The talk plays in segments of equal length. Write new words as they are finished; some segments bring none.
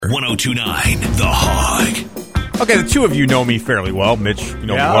1029 The Hog. Okay, the two of you know me fairly well. Mitch, you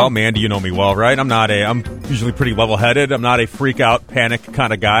know me well. Mandy, you know me well, right? I'm usually pretty level-headed. I'm not a freak-out, panic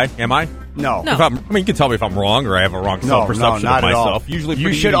kind of guy. Am I? No. You can tell me if I'm wrong or I have a wrong self-perception of myself. Usually,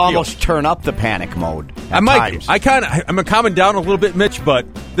 you should almost turn up the panic mode. I might. I'm calming down a little bit, Mitch, but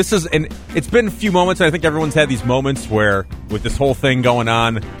this is, and it's been a few moments. And I think everyone's had these moments where, with this whole thing going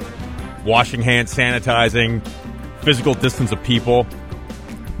on, washing hands, sanitizing, physical distance of people.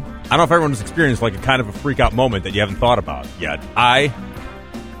 I don't know if everyone's experienced like a kind of a freak out moment that you haven't thought about yet. I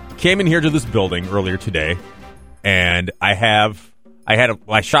came in here to this building earlier today, and I had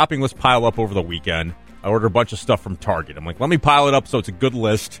my shopping list pile up over the weekend. I ordered a bunch of stuff from Target. I'm like, let me pile it up so it's a good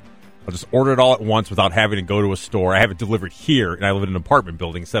list. I'll just order it all at once without having to go to a store. I have it delivered here, and I live in an apartment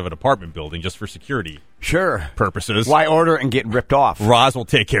building instead of an apartment building just for security purposes. Why order and get ripped off? Roz will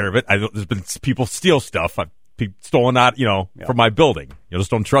take care of it. There's been people steal stuff. Stolen out, from my building.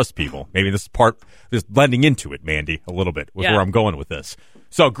 Just don't trust people. Maybe this is lending into it, Mandy, a little bit with where I'm going with this.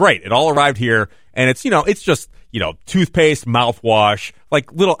 So great. It all arrived here, and it's just toothpaste, mouthwash,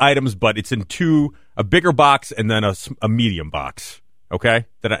 like little items, but it's in a bigger box and then a medium box. Okay?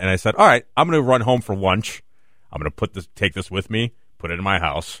 And I said, all right, I'm going to run home for lunch. I'm going to take this with me, put it in my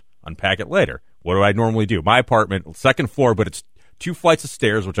house, unpack it later. What do I normally do? My apartment, second floor, but it's 2 flights of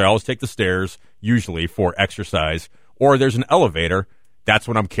stairs, which I always take the stairs, usually for exercise, or there's an elevator. That's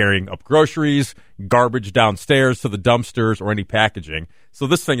when I'm carrying up groceries, garbage downstairs to the dumpsters, or any packaging. So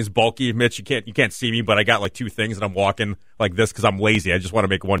this thing is bulky. Mitch, you can't see me, but I got like 2 things, and I'm walking like this because I'm lazy. I just want to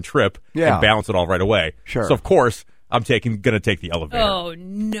make one trip and balance it all right away. Sure. So, of course, I'm going to take the elevator. Oh,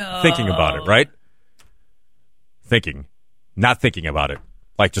 no. Thinking about it, right? Not thinking about it.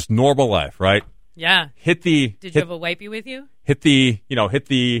 Like just normal life, right? Yeah. Did you have a wipey with you? Hit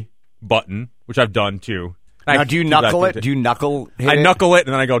the button, which I've done too. Now, do you knuckle it? I knuckle it,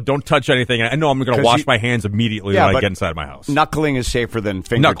 and then I go, don't touch anything. I know I'm going to wash my hands immediately when I get inside my house. Knuckling is safer than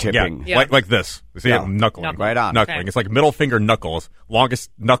finger tipping. Yeah. Like this. See, I'm knuckling. Right on. Knuckling. Okay. It's like middle finger knuckles.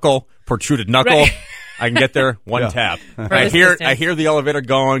 Longest knuckle, protruded knuckle. Right. I can get there, one tap. I hear the elevator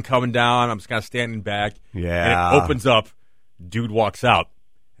coming down. I'm just kind of standing back. Yeah. And it opens up. Dude walks out.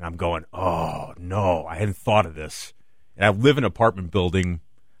 And I'm going, oh, no, I hadn't thought of this. And I live in an apartment building,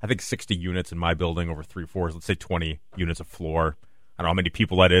 I think 60 units in my building, over 3 floors, let's say 20 units a floor. I don't know how many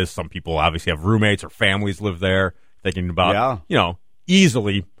people that is. Some people obviously have roommates or families live there. Thinking about,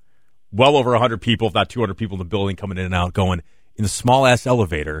 easily well over 100 people, if not 200 people in the building coming in and out, going in the small-ass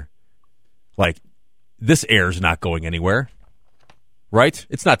elevator. Like, this air's not going anywhere, right?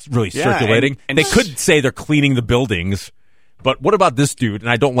 It's not really circulating. And they could say they're cleaning the buildings. But what about this dude?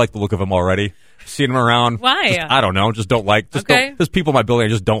 And I don't like the look of him already. Seeing him around. Why? I don't know. Just don't like. There's people in my building I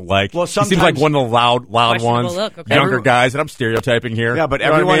just don't like. Well, he seems like one of the loud ones. Look, okay. Younger guys, and I'm stereotyping here. Yeah, but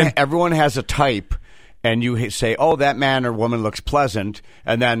everyone has a type, and you say, oh, that man or woman looks pleasant,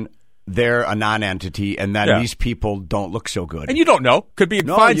 and then they're a non-entity, and then these people don't look so good. And you don't know. Could be a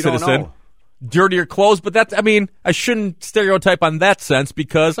fine citizen. Dirtier clothes, but I shouldn't stereotype on that sense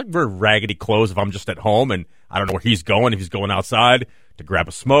because I wear raggedy clothes if I'm just at home and I don't know where he's going, if he's going outside to grab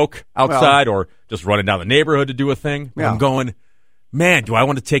a smoke outside or just running down the neighborhood to do a thing. Yeah. I'm going, man, do I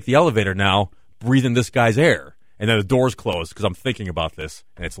want to take the elevator now, breathe in this guy's air? And then the door's closed because I'm thinking about this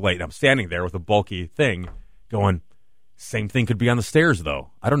and it's late. And I'm standing there with a bulky thing going, same thing could be on the stairs, though.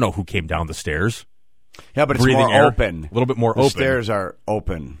 I don't know who came down the stairs. Yeah, but it's more open. A little bit more open. The stairs are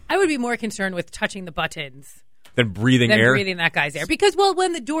open. I would be more concerned with touching the buttons than breathing air. Breathing that guy's air. Because,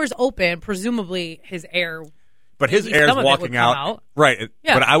 when the door's open, presumably his air... But his air is walking out. Right.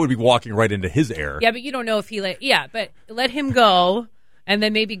 Yeah. But I would be walking right into his air. Yeah, but you don't know if he... but let him go... And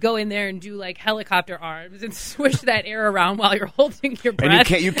then maybe go in there and do like helicopter arms and swish that air around while you're holding your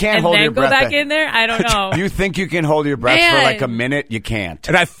breath. And you can't hold your breath. And then go back in there? I don't know. You think you can hold your breath for like a minute? You can't.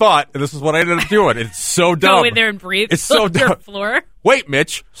 And I thought, and this is what I ended up doing. It's so dumb. Go in there and breathe. It's so dumb. Your floor. Wait,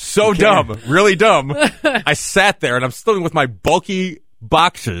 Mitch. So dumb. Really dumb. I sat there and I'm still with my bulky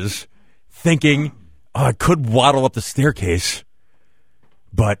boxes thinking, I could waddle up the staircase.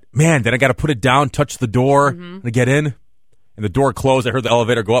 But man, then I got to put it down, touch the door, and get in. And the door closed. I heard the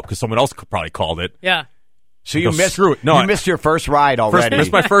elevator go up because someone else probably called it. Yeah. So you missed your first ride already.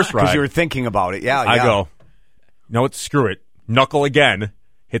 Missed my first ride. Because you were thinking about it. Yeah, I go, no, screw it. Knuckle again.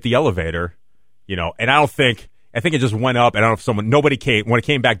 Hit the elevator. And I think it just went up. And I don't know if nobody came. When it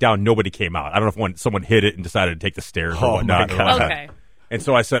came back down, nobody came out. I don't know if someone hit it and decided to take the stairs or whatnot. Okay. And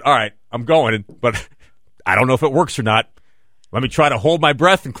so I said, all right, I'm going. But I don't know if it works or not. Let me try to hold my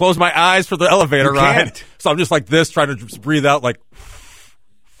breath and close my eyes for the elevator ride. So I'm just like this, trying to just breathe out like.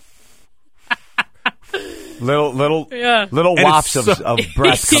 little And wafts it's of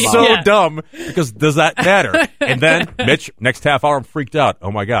breath come out. so dumb because does that matter? And then, Mitch, next half hour, I'm freaked out.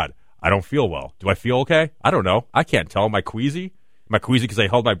 Oh, my God. I don't feel well. Do I feel okay? I don't know. I can't tell. Am I queasy? Am I queasy because I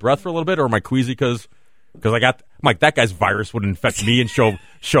held my breath for a little bit? Or am I queasy because I got... I'm like, that guy's virus would infect me and show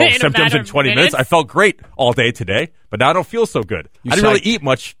symptoms in 20 minutes. I felt great all day today, but now I don't feel so good. I didn't really eat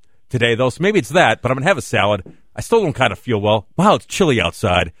much today, though, so maybe it's that, but I'm going to have a salad. I still don't kind of feel well. Wow, it's chilly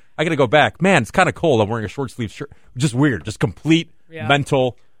outside. I got to go back. Man, it's kind of cold. I'm wearing a short-sleeve shirt. Just weird. Just complete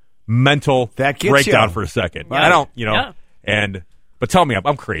mental that gets breakdown you. For a second. Right. I don't, But tell me,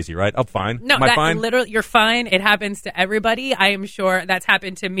 I'm crazy, right? I'm fine. No, Am I fine? Literally, you're fine. It happens to everybody. I am sure that's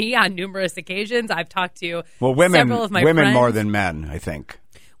happened to me on numerous occasions. I've talked to several of my friends. More than men, I think.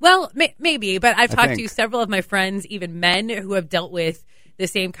 Well, maybe, but I've talked to several of my friends, even men, who have dealt with the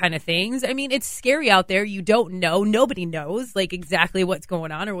same kind of things. I mean, it's scary out there. You don't know. Nobody knows, like, exactly what's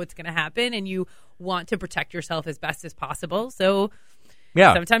going on or what's going to happen, and you want to protect yourself as best as possible. So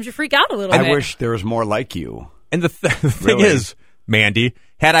sometimes you freak out a little bit. I wish there was more like you. And the thing is, Mandy,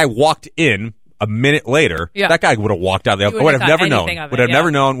 had I walked in a minute later, that guy would have walked out. I would have never known. Would have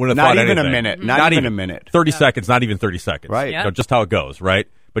never known. Would have thought anything. Not even a minute. Not even a minute. 30 seconds. Not even 30 seconds. Right. You know, just how it goes. Right.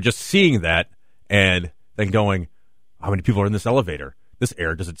 But just seeing that and then going, how many people are in this elevator? This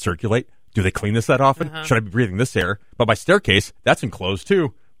air, does it circulate? Do they clean this that often? Should I be breathing this air? But my staircase, that's enclosed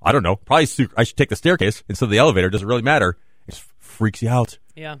too. I don't know. Probably I should take the staircase instead of the elevator. Does it really matter? It just freaks you out.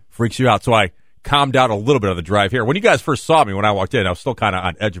 Yeah. Freaks you out. So I calmed down a little bit on the drive here. When you guys first saw me when I walked in, I was still kind of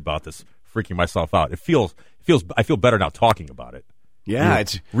on edge about this, freaking myself out. I feel better now talking about it. Yeah,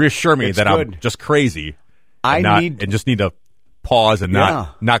 reassure me that good. I'm just crazy. And just need to pause and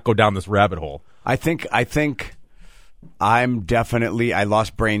not go down this rabbit hole. I think I'm definitely, I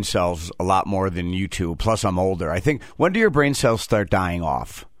lost brain cells a lot more than you two. Plus, I'm older. I think, when do your brain cells start dying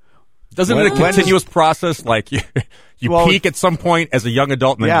off? Doesn't it a continuous process? Like you peak at some point as a young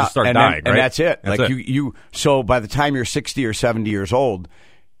adult and then you just start dying, right? And that's it. That's it. So by the time you're 60 or 70 years old,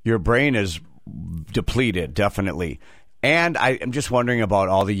 your brain is depleted, definitely. And I'm just wondering about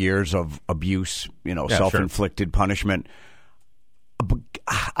all the years of abuse, self-inflicted punishment.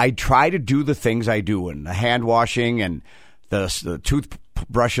 I try to do the things I do, and the hand washing and the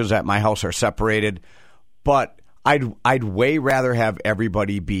toothbrushes at my house are separated, but I'd way rather have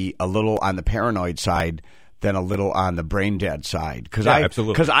everybody be a little on the paranoid side than a little on the brain dead side. Because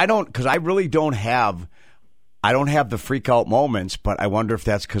I really don't have the freak out moments, but I wonder if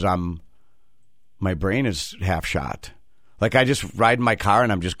that's because my brain is half shot. Like, I just ride in my car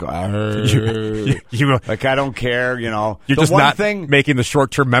and I'm just going, like, I don't care, You're just not making the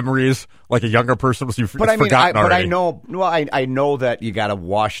short-term memories like a younger person was. I know that you got to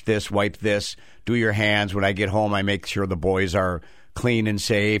wash this, wipe this, do your hands. When I get home, I make sure the boys are clean and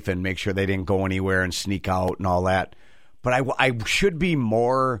safe and make sure they didn't go anywhere and sneak out and all that. But I should be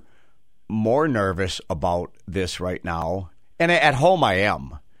more nervous about this right now. And at home, I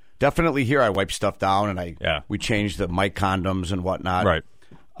am. Definitely here, I wipe stuff down and we change the mic condoms and whatnot. Right.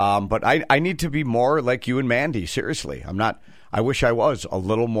 But I need to be more like you and Mandy. Seriously, I'm not. I wish I was a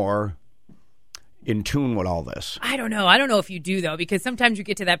little more in tune with all this. I don't know. I don't know if you do though, because sometimes you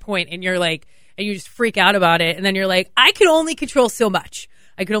get to that point and you're like, and you just freak out about it, and then you're like, I can only control so much.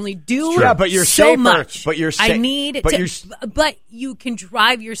 I could only do but you're so safer, much. But you're I need but you can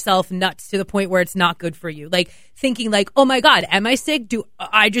drive yourself nuts to the point where it's not good for you. Like thinking like, oh my God, am I sick?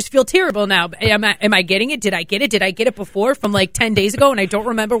 I just feel terrible now. Am I getting it? Did I get it? Did I get it before from like 10 days ago and I don't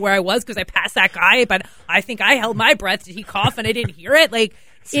remember where I was because I passed that guy, but I think I held my breath. Did he cough and I didn't hear it? Like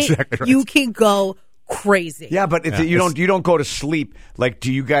exactly right. You can go crazy. Yeah, but you don't go to sleep. Like,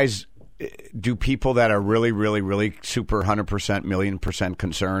 do people that are really, really, really super 100%, 1,000,000%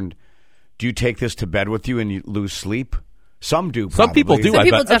 concerned, do you take this to bed with you and you lose sleep? Some do. Probably. Some people do. Some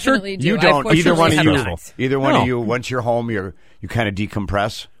people definitely do. You don't. Either one of you. Not. Either one of you. Once you're home, you kind of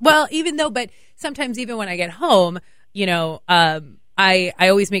decompress. Well, but sometimes even when I get home, I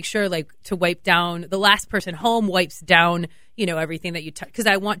always make sure like to wipe down. The last person home wipes down, everything that you touch, because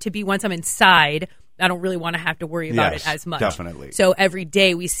I want to be, once I'm inside, I don't really want to have to worry about it as much. Definitely. So every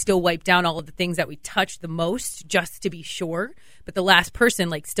day we still wipe down all of the things that we touch the most just to be sure. But the last person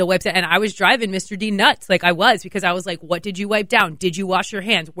like still wipes it. And I was driving Mr. D nuts because I was like, what did you wipe down? Did you wash your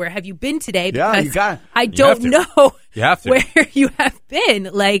hands? Where have you been today? Because I don't know where you have been.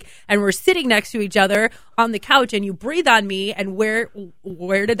 Like, and we're sitting next to each other on the couch and you breathe on me. And where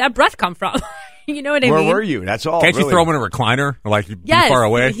did that breath come from? You know what I mean? Where were you? That's all. Can't you throw them in a recliner? Or like, be far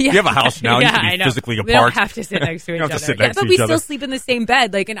away? Yeah. You have a house now. You can be physically apart. We don't have to sit next to each other. But we still sleep in the same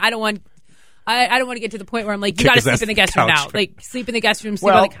bed. Like, and I don't want I don't want to get to the point where I'm like, you got to sleep in the guest room now. Like, sleep in the guest room,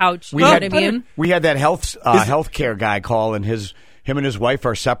 sleep on the couch. You know what I mean? We had that healthcare guy call, and him and his wife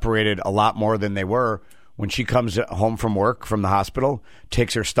are separated a lot more than they were. When she comes home from work, from the hospital,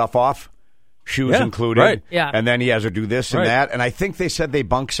 takes her stuff off, shoes included, right. And then he has her do this and that. And I think they said they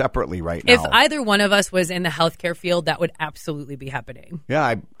bunk separately right now. If either one of us was in the healthcare field, that would absolutely be happening.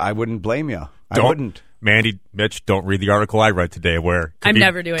 Yeah, I wouldn't blame you. I wouldn't. Mandy, Mitch, don't read the article I read today where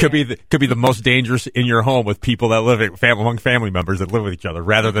never doing it. Could be the most dangerous in your home with people that live among family members that live with each other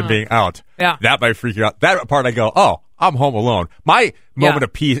rather than being out. Yeah. That might freak you out. That part I go, oh, I'm home alone. My moment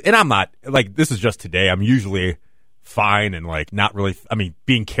of peace, and I'm not, like, this is just today. I'm usually fine and, like, not really,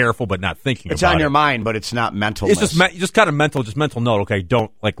 being careful but not thinking about it. It's on your mind, but it's not mental. It's just kind of mental note. Okay, I'm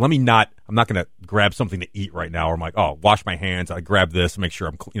not going to grab something to eat right now. Or I'm like, oh, wash my hands. I grab this, make sure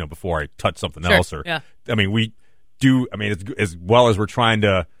I'm, before I touch something else. Or, we do, as well as we're trying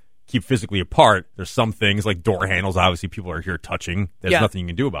to keep physically apart, there's some things like door handles. Obviously, people are here touching. There's nothing you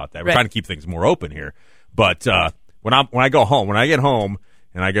can do about that. We're trying to keep things more open here. But when I get home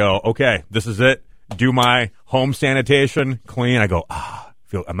and I go, okay, this is it. Do my home sanitation, clean. I go,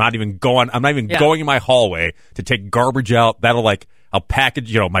 I'm not even going in my hallway to take garbage out. I'll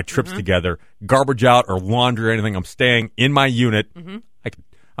package, my trips together, garbage out or laundry or anything. I'm staying in my unit. I'm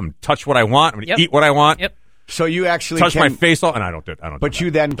going to touch what I want. I'm going to eat what I want. Yep. So you actually touch my face off, and I don't do it. But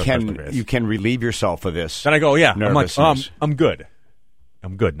you then can relieve yourself of this. Then I go, I'm like, I'm good.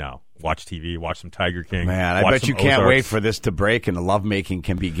 I'm good now. Watch TV, watch some Tiger King. Man, I bet you can't wait for this to break and the lovemaking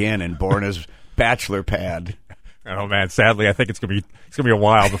can begin in Borna's bachelor pad. Oh man, sadly, I think it's gonna be a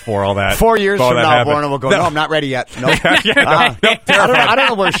while before all that. 4 years from now, Borna will go. No, I'm not ready yet. No, I don't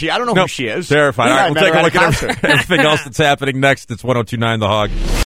know where she. I don't know who she is. Terrified. All right, we'll take a look at everything else that's happening next. It's 102.9 The Hog.